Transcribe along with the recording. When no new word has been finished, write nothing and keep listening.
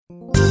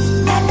Okej,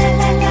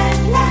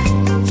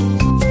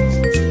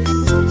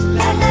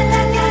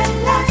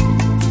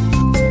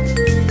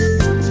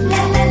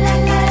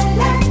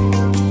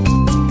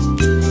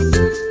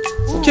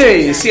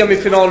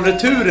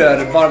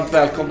 semifinalreturer. Varmt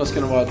välkomna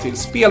ska ni vara till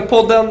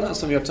Spelpodden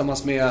som vi gör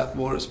tillsammans med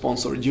vår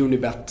sponsor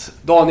Unibet.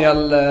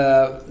 Daniel,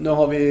 nu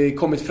har vi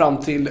kommit fram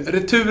till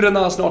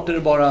returerna. Snart är det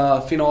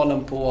bara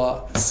finalen på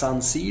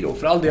San Siro.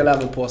 För all del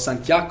även på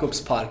Sankt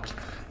Jakobs park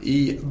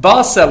i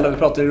Basel där vi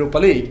pratar Europa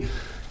League.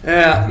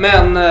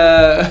 Men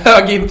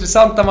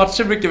högintressanta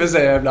matcher brukar vi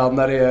säga ibland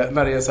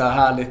när det är så här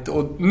härligt.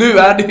 Och nu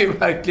är det ju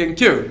verkligen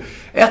kul.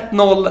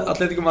 1-0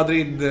 Atletico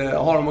Madrid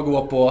har de att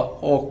gå på.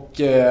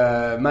 Och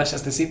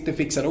Manchester City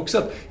fixade också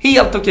ett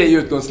helt okej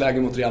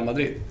utgångsläge mot Real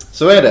Madrid.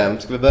 Så är det.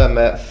 Ska vi börja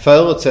med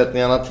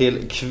förutsättningarna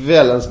till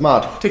kvällens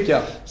match? Tycker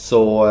jag.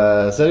 Så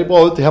ser det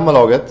bra ut i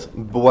hemmalaget.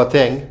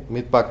 Boateng,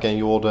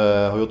 mittbacken,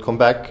 har gjort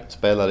comeback.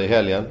 Spelade i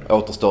helgen.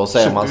 Återstår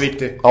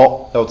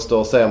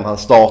att se om han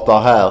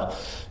startar här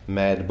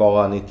med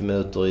bara 90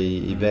 minuter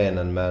i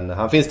benen. Men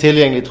han finns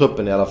tillgänglig i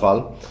truppen i alla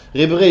fall.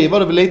 Ribéry var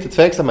det väl lite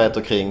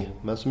tveksamheter kring.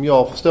 Men som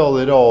jag förstår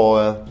det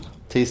idag,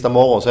 tisdag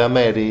morgon, så är jag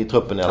med i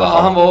truppen i alla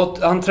fall. Ja,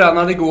 han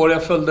tränade igår.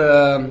 Jag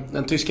följde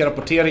den tyska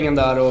rapporteringen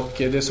där och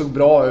det såg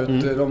bra ut.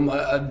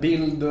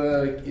 Bild,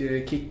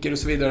 kicker och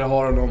så vidare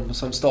har honom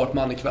som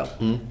startman ikväll.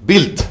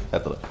 Bildt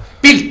heter det.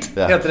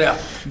 Heter det.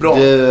 Bra.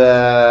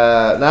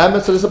 Nej,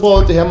 men så det ser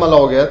bra ut i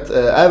hemmalaget.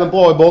 Även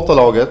bra i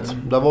bortalaget.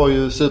 Där var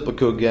ju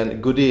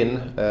superkuggen Godin.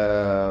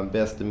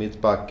 Bäste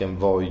mittbacken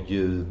var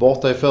ju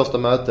borta i första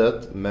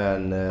mötet.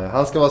 Men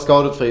han ska vara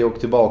skadefri och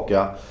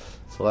tillbaka.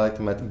 Så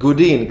räknar med att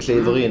Godin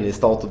kliver in i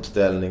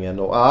startuppställningen.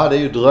 Och det är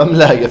ju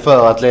drömläge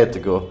för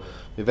Atletico.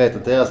 Vi vet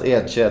att deras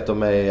edge är att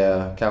de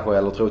är kanske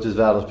eller troligtvis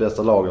världens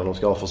bästa lag när de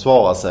ska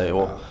försvara sig.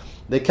 Och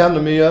det kan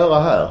de ju göra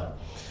här.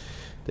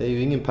 Det är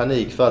ju ingen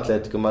panik för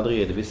Atletico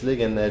Madrid.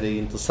 Visserligen är det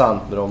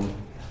intressant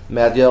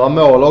med att göra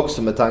mål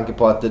också, med tanke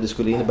på att det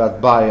skulle innebära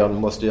att Bayern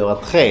måste göra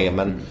 3.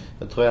 Men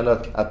jag tror ändå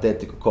att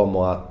Atletico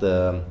kommer att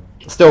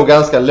stå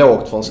ganska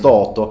lågt från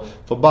start. Och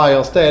för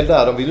Bayerns del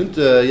där, de vill ju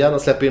inte gärna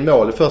släppa in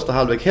mål i första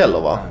halvlek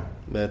heller, va?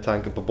 Med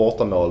tanke på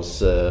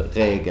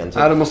bortamålsregeln.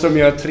 Nej, då måste de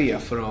göra 3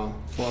 för att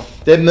få...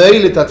 Det är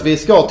möjligt att vi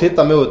ska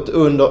titta mot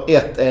under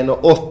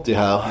 1,80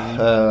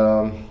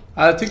 här.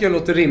 Jag tycker det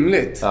låter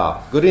rimligt. Ja,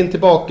 går in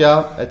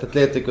tillbaka. Ett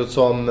Atletico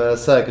som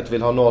säkert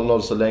vill ha 0-0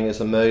 så länge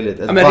som möjligt.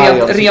 Ett men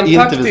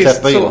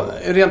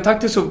rent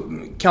taktiskt så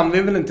kan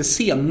vi väl inte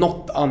se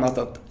något annat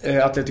att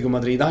Atletico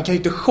Madrid. Han kan ju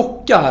inte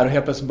chocka här och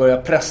helt plötsligt börja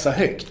pressa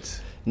högt.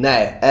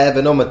 Nej,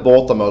 även om ett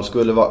bortamål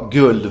skulle vara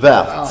guld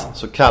värt,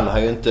 så kan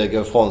han ju inte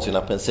gå ifrån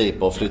sina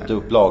principer och flytta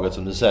upp laget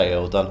som du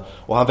säger.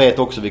 Och han vet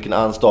också vilken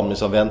anstormning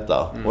som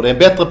väntar. Och det är en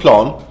bättre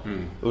plan.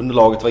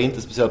 Underlaget var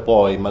inte speciellt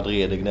bra i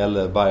Madrid, det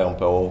gnällde Bayern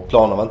på. Och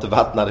planen var inte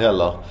vattnad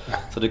heller.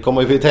 Så det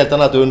kommer ju bli ett helt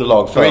annat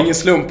underlag för... Det var ingen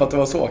slump att det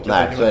var så.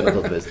 Nej, så är det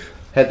naturligtvis.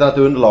 Helt annat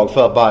underlag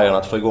för Bayern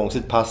att få igång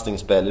sitt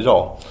passningsspel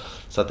idag.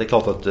 Så att det är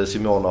klart att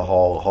Simeone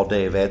har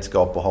det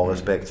vetskap och har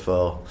respekt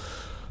för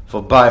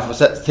Bayern.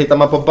 Tittar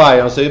man på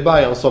Bayern så är ju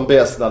Bayern som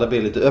bäst när det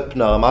blir lite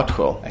öppnare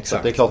matcher. Exakt. Så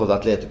det är klart att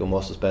Atletico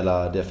måste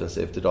spela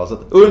defensivt idag. Så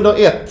att under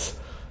 1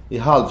 i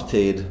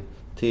halvtid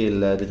till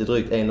lite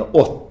drygt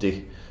 1,80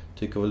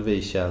 tycker väl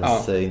vi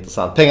känns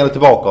intressant. Pengarna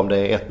tillbaka om det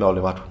är 1 mål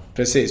i matchen.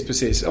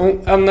 Precis.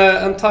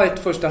 En tight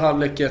första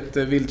halvlek, ett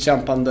vilt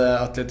kämpande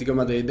Atletico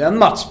Madrid. En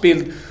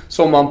matchbild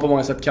som man på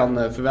många sätt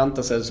kan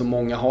förvänta sig, som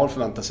många har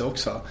förväntat sig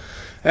också.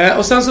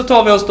 Och sen så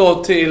tar vi oss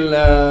då till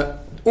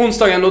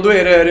onsdagen, och då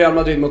är det Real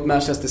Madrid mot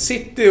Manchester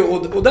City.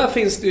 Och där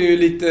finns det ju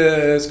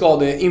lite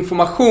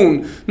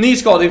skadeinformation. Ny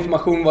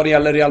skadeinformation vad det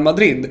gäller Real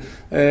Madrid.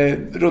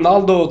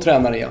 Ronaldo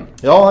tränar igen.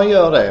 Ja, han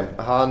gör det.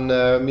 Han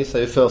missar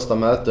ju första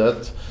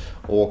mötet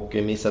och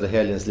missade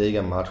helgens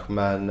ligamatch.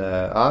 Men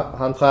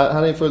han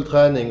är i full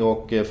träning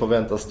och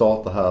förväntas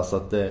starta här, så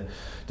att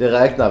det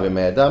räknar vi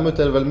med. Däremot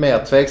är det väl mer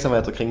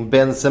tveksamheter kring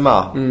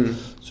Benzema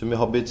som jag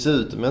har bytts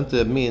ut, om jag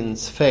inte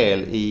minns fel,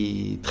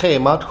 i 3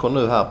 matcher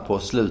nu här på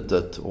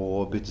slutet,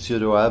 och byttes ju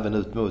då även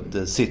ut mot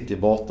City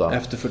borta.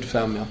 Efter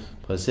 45, ja.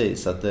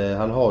 Precis, så att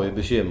han har ju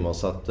bekymmer,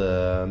 så att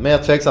mer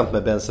tveksamt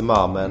med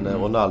Benzema, men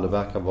Ronaldo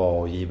verkar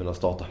vara given att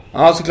starta.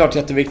 Ja, såklart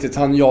jätteviktigt.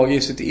 Han jagar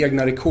ju sitt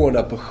egna rekord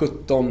där på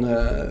 17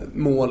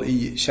 mål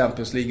i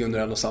Champions League under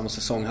en och samma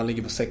säsong. Han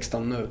ligger på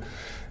 16 nu.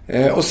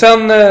 Och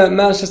sen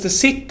Manchester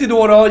City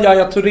då,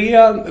 Yaya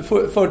Touré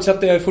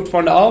förutsätter jag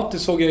fortfarande out. Det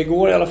såg jag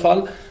igår i alla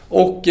fall.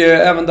 Och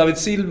även David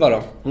Silva då.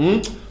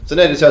 Sen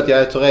är det så att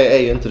Yaya Touré är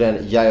ju inte den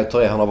Yaya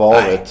Touré han har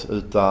varit. Nej.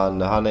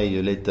 Utan han är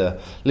ju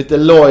lite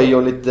loj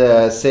och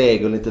lite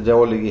seg och lite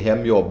dålig i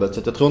hemjobbet.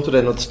 Så jag tror inte det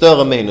är något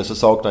större minus att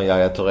sakna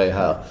Yaya Touré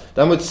här.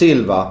 Däremot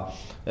Silva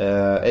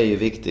är ju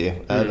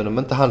viktig. Även om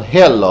inte han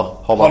heller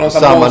har varit på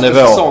samma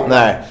nivå.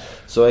 Nej.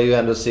 Så är ju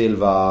ändå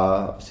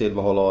Silva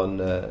håller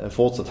en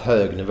fortsatt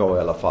hög nivå i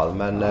alla fall.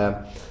 Men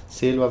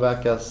Silva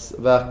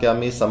verkar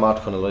missa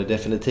matchen, eller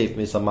definitivt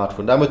missa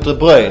matchen. Däremot De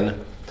Bruyne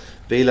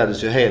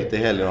vilades ju helt i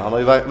helgen. Han har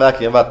ju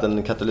verkligen varit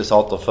en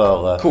katalysator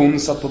för... Kon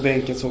satt på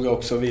bänken, såg jag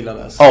också,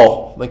 vilades.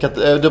 Ja, men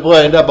De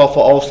Bruyne där bara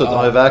för att avsluta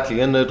har ju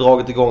verkligen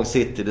dragit igång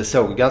City. Det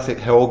såg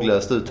ganska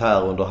håglöst ut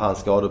här under hans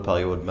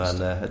skadeperiod.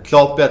 Men ett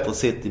klart bättre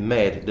City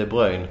med De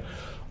Bruyne.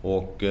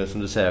 Och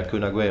som du säger,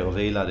 kunna gå er och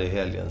vila det i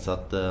helgen. Så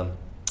att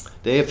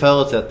det är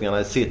förutsättningarna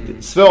i City.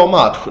 Svår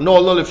match,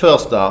 0-0 i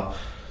första.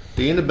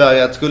 Det innebär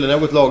ju att skulle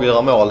något lag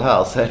göra mål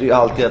här så är det ju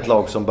alltid ett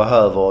lag som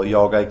behöver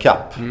jaga i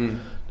kapp.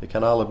 Det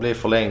kan aldrig bli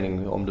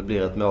förlängning om det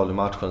blir ett mål i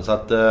matchen. Så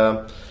att,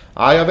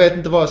 jag vet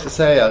inte vad jag ska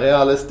säga.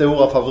 Real är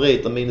stora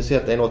favoriter, minus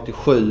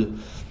 1,87.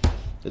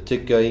 Det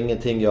tycker jag är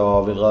ingenting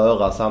jag vill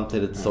röra.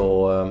 Samtidigt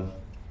så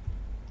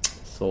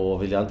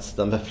vill jag inte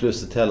stämma med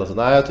plusset heller. Så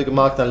nej, jag tycker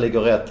marknaden ligger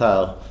rätt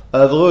här.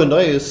 Över och under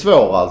är ju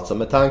svår alltså,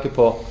 med tanke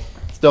på,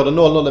 står det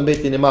 0-0 en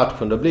bit in i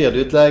matchen, då blir det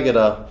ju ett läge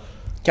där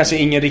kanske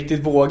ingen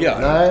riktigt vågar.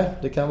 Nej,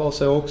 det kan vara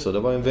så också. Det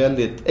var en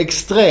väldigt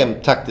extrem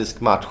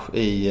taktisk match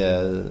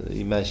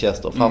i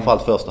Manchester.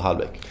 Framförallt första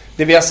halvlek.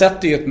 Det vi har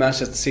sett är ju ett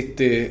Manchester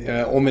City,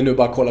 om vi nu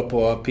bara kollar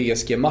på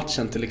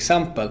PSG-matchen till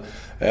exempel,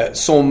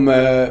 som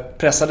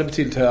pressade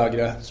betydligt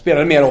högre,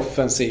 spelade mer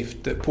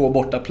offensivt på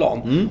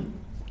bortaplan.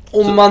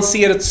 Om man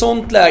ser ett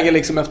sånt läge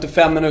liksom efter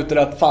 5 minuter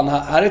att fan,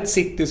 här är ett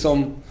City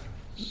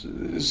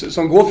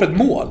som går för ett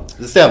mål.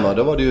 Det stämmer,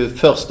 då var det ju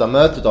första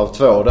mötet av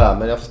 2 där.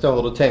 Men jag förstår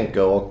hur du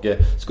tänker. Och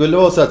skulle det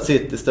vara så att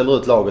City ställer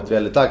ut laget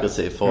väldigt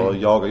aggressivt för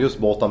att jaga just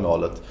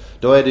bortamålet,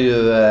 då är det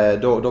ju,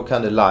 då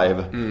kan det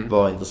live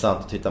vara intressant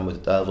att titta mot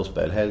ett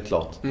överspel, helt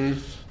klart.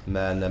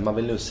 Men man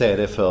vill nu se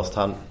det först.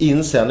 Han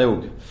inser nog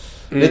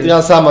lite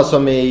grann samma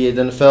som i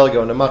den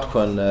föregående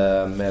matchen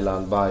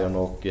mellan Bayern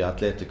och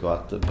Atletico,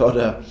 att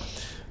både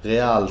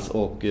Reals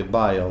och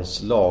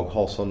Bayerns lag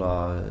har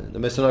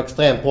de är såna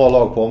extremt bra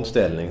lag på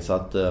omställning, så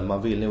att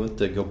man vill nog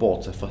inte gå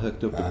bort sig för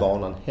högt upp i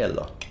banan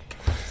heller.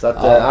 Så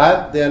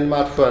att den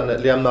matchen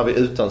lämnar vi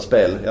utan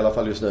spel, i alla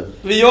fall just nu.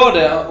 Vi gör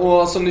det,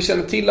 och som ni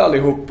känner till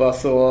allihopa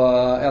så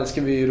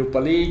älskar vi Europa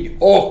League,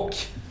 och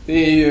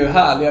det är ju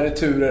härliga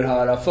returer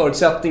här.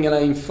 Förutsättningarna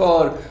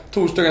inför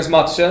torsdagens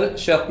matcher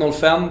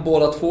 21:05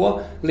 båda två.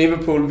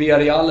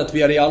 Liverpool-Villarreal, ett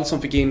Villarreal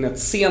som fick in ett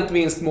sent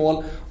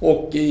vinstmål,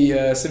 och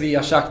i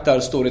Sevilla-Shakhtar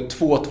står det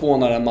 2-2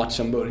 när den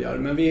matchen börjar.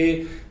 Men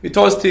vi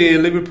tar oss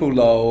till Liverpool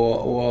då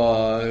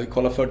och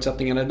kollar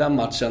förutsättningarna i den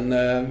matchen.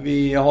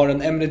 Vi har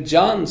en Emre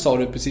Can, sa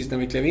du precis när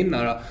vi klev in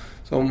här,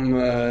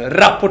 som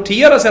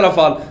rapporteras i alla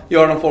fall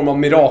gör någon form av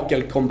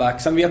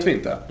mirakel-comeback. Sen vet vi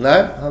inte.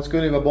 Nej, han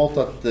skulle ju vara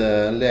borta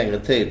en längre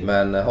tid,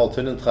 men har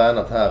tydligen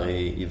tränat här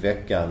i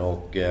veckan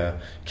och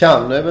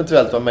kan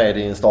eventuellt vara med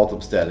i en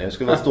startuppställning. Det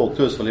skulle vara ett stort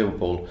plus för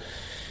Liverpool,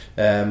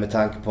 med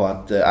tanke på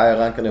att jag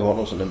rankar nog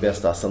honom som den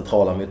bästa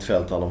centrala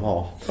mittfältare de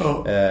har.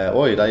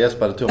 Oj, där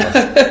gäspade Thomas.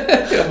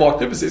 Jag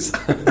vaknade precis.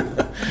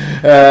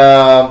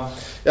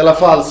 I alla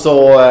fall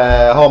så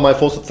har man ju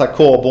fortsatt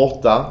Sakor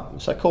borta.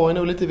 Sakor är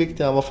nog lite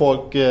viktigare än vad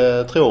folk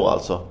tror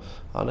alltså.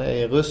 Han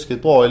är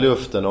ruskigt bra i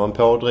luften och en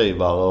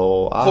pådrivare.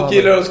 Och, folk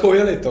gillar att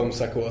skoja lite om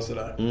Sakor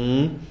sådär.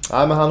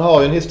 Ja, men han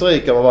har ju en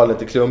historik av att vara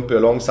lite klumpig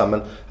och långsam.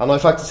 Men han har ju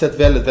faktiskt sett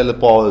väldigt, väldigt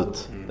bra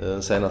ut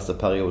den senaste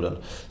perioden.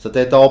 Så det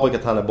är ett avbräck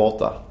att han är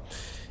borta.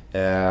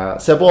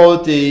 Ser bra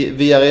ut i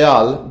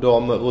Villarreal.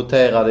 De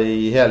roterade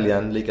i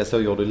helgen, likaså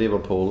gjorde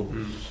Liverpool.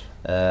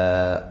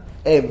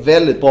 Är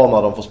väldigt bra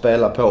när de får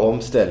spela på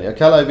omställning. Jag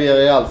kallar ju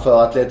Villarreal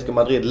för Atletico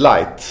Madrid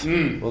light.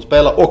 De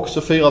spelar också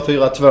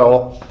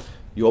 4-4-2.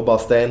 Jobbar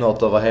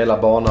stenhårt över hela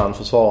banan,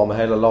 försvarar med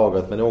hela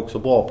laget, men är också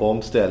bra på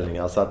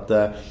omställningar. Så att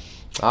det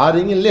är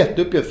ingen lätt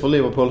uppgift för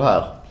Liverpool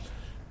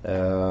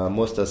här,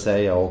 måste jag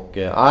säga. Och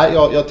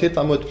jag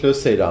tittar mot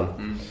plussidan.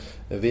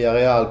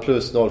 Villarreal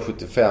plus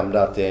 0,75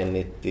 där till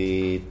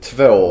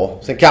 1,92.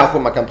 Sen kanske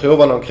man kan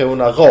prova någon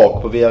krona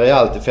rak på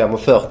Villarreal till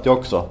 5,40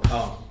 också.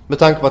 Med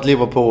tanke på att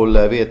Liverpool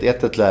vid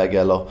ett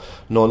 1-1-läge eller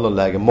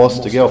 0-0-läge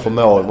måste gå för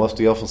mål,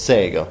 måste gå för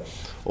seger.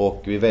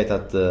 Och vi vet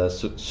att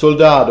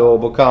Soldado och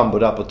Bokambo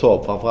där på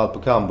topp, framförallt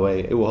Bokambo,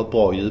 är oerhört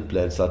bra i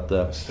djupled. Så att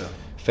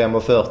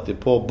 5,40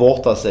 på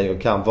bortaseger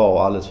kan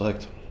vara alldeles för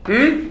högt.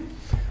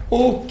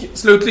 Och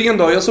slutligen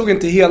då, jag såg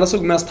inte hela,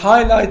 såg mest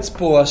highlights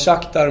på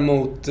Shakhtar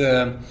mot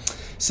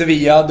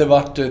Sevilla. Det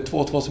vart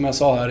 2-2 som jag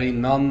sa här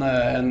innan.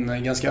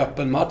 En ganska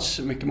öppen match,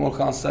 mycket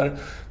målchanser.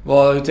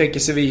 Hur tänker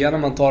Sevilla när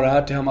man tar det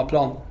här till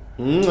hemmaplan?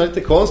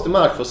 Lite konstig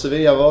match, för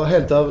Sevilla var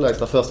helt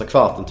överlägsna första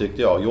kvarten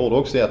tyckte jag. Gjorde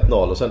också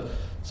 1-0 och sen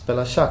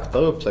spelade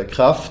Shakhtar upp sig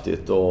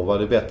kraftigt och var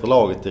det bättre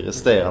laget i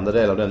resterande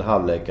del av den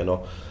halvleken.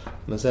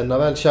 Men sen när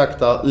väl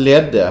Shakhtar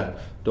ledde,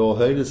 då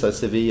höjde sig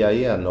Sevilla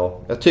igen.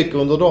 Och jag tycker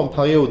under de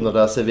perioderna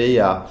där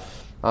Sevilla,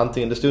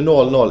 antingen det stod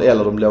 0-0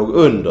 eller de låg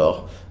under,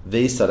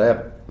 visade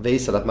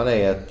att man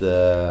är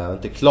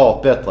inte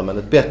klart bättre, men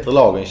ett bättre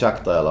lag än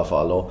Shakhtar i alla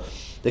fall. Och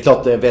det är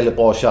klart det är en väldigt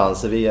bra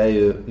chans. Vi är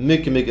ju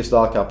mycket, mycket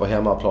starkare på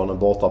hemmaplan än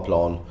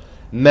bortaplan.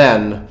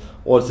 Men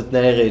oddset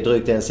nere i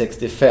drygt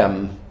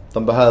 1,65.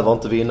 De behöver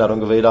inte vinna, de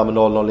går vidare med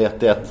 0-0,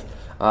 1-1.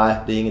 Nej,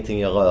 det är ingenting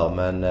jag rör.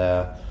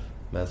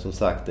 Men som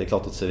sagt, det är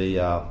klart att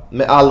Sevilla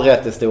med all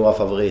rätt är stora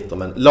favoriter.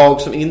 Men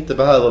lag som inte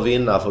behöver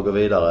vinna för att gå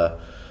vidare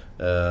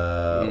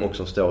Och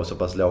som står så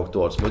pass lågt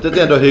odds mot ett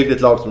ändå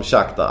hyggligt lag som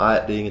Shakhtar.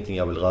 Nej, det är ingenting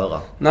jag vill röra.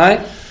 Nej.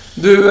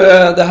 Du,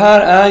 det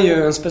här är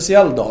ju en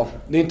speciell dag.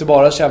 Det är inte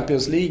bara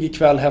Champions League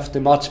ikväll,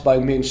 häftig match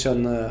Bayern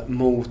München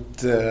mot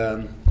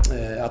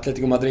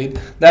Atletico Madrid.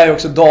 Det är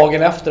också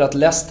dagen efter att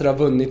Leicester har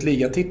vunnit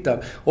ligatiteln.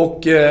 Och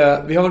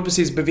vi har väl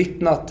precis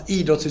bevittnat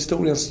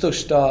idrottshistoriens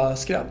största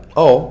skräll.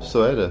 Ja,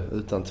 så är det.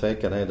 Utan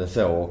tvekan är det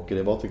så. Och det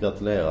är bara att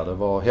gratulera. Det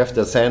var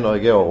häftiga scener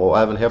igår och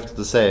även häftigt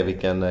att se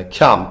vilken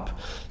kamp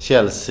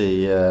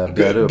Chelsea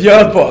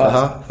bjöd på.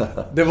 Alltså.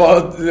 Det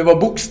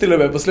var box till och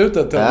med på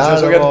slutet. Ja, jag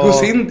såg att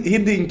Gus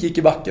Hiddink gick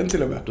i backen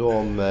till och med.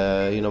 De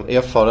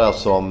inom FA där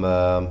som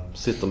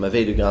sitter med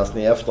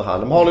videogranskning i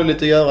efterhand. De har nog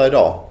lite att göra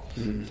idag.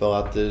 För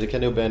att det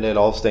kan nog bli en del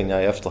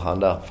avstängningar i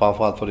efterhand där.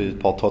 Framförallt för det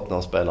ett par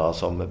Tottenham-spelare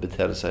som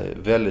betedde sig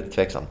väldigt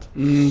tveksamt.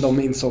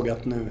 De insåg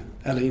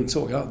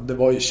att det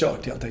var ju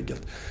kört helt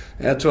enkelt.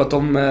 Jag tror att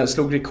de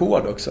slog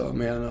rekord också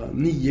med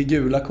 9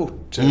 gula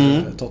kort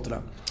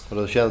Tottenham. Och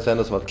då känns det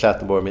ändå som att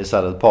Clattenburg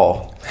missade ett par.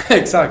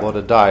 Exakt.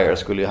 Både Dyer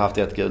skulle ju haft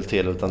ett gult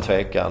till utan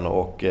tvekan.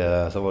 Och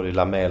så var det ju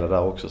Lamela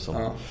där också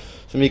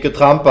som gick och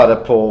trampade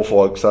på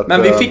folk. Så att,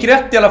 men vi fick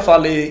rätt i alla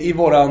fall i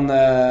våran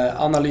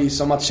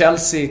analys om att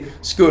Chelsea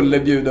skulle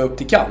bjuda upp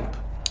till kamp.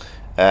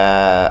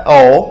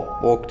 Ja,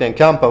 och den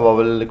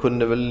kampen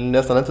kunde väl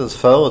nästan inte ens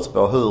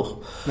förutspå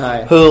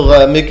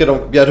hur mycket de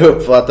bjöd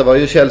upp. För att det var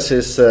ju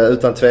Chelseas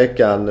utan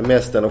tvekan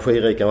mest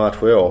energirika match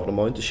i år. De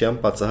har ju inte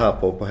kämpat så här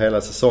på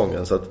hela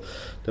säsongen. Så att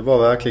det var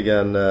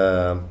verkligen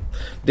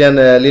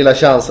den lilla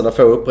chansen att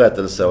få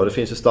upprättelse. Och det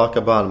finns ju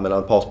starka band mellan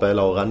ett par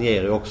spelare och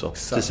Ranieri också.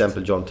 Exakt. Till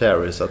exempel John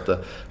Terry. Så att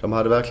de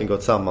hade verkligen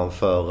gått samman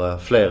för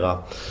flera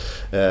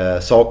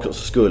saker som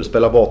skulle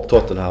spela bort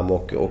Tottenham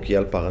och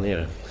hjälpa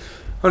Ranieri.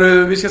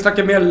 Hörru, vi ska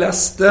snacka mer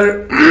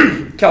Leicester.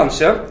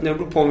 Kanske. Det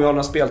beror på om vi har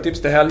några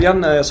speltips till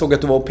helgen. Jag såg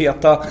att du var och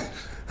peta.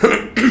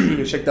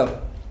 Ursäkta.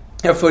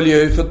 Jag följer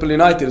ju Football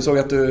United och såg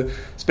att du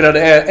spelade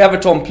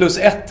Everton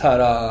 +1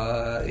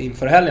 här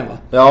inför helgen, va?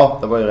 Ja,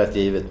 det var ju rätt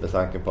givet med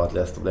tanke på att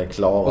Leicester blev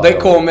klara. Och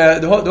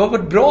du har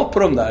varit bra på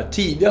de där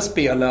tidiga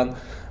spelen.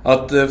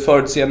 Att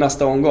förutse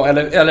nästa omgång.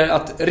 Eller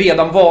att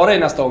redan vara i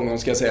nästa omgång,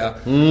 ska jag säga.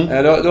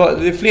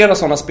 Det är flera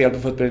sådana spel på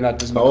Football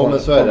United som men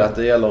så är det att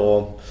det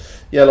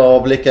gäller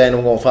att blicka en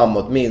omgång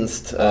framåt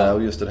minst.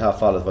 Och just i det här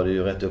fallet var det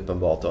ju rätt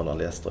uppenbart då när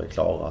Leicester är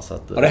klara. Så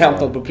att, har det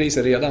hänt något på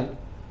priset redan?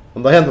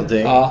 Om det har hänt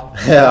någonting? Ja.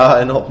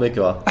 Ja, enormt mycket,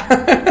 va?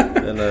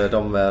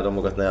 De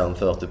har gått ner en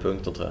 40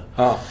 punkter, tror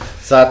jag. Ja.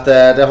 Så att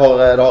det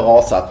har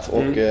rasat.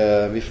 Och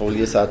vi får väl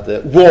gissa att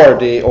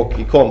Wardy och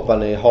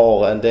company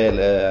har en del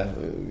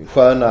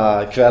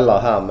sköna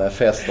kvällar här med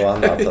fest och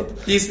annat. Så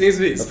att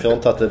gissningsvis. Jag tror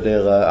inte att det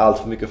blir allt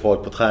för mycket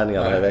folk på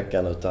träningarna i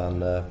veckan, utan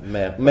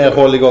mer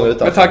håll igång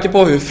utanför. Med tanke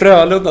på hur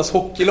Frölundas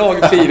hockeylag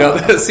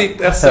firade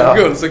sitt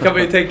SM-guld så kan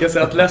man ju tänka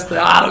sig att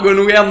Leicester de går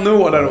nog ännu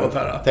hårdare åt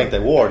här. Tänk dig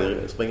Wardy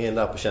springa in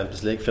där på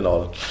Champions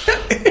League-finalen.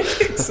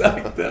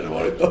 Exakt, det hade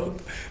varit något.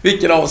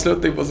 Vilken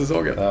avslutning på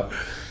säsongen. Ja.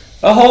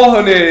 Jaha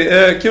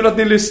hörni, kul att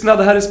ni lyssnade.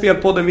 Det här är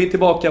Spelpodden, vi är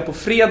tillbaka på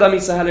fredag.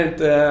 Missa heller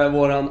inte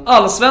våran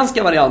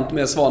allsvenska variant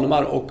med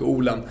Svanemar och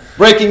Olen.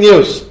 Breaking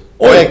news,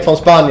 direkt från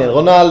Spanien.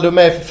 Ronaldo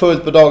med för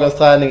fullt på dagens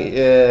träning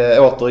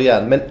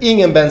återigen. Men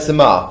ingen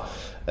Benzema.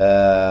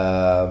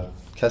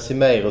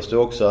 Casemiro stod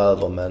också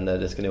över, men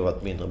det ska nog vara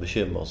ett mindre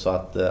bekymmer. Så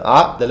att,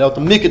 det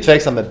låter mycket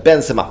tveksamt med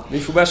Benzema. Vi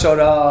får börja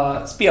köra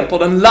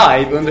Spelpodden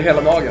live under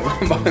hela dagen.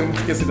 Man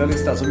ska sitta och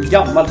lyssna som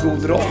gammal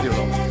god radio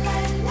då.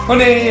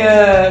 Hörrni,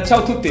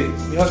 ciao tutti.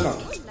 Vi hörs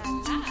snart.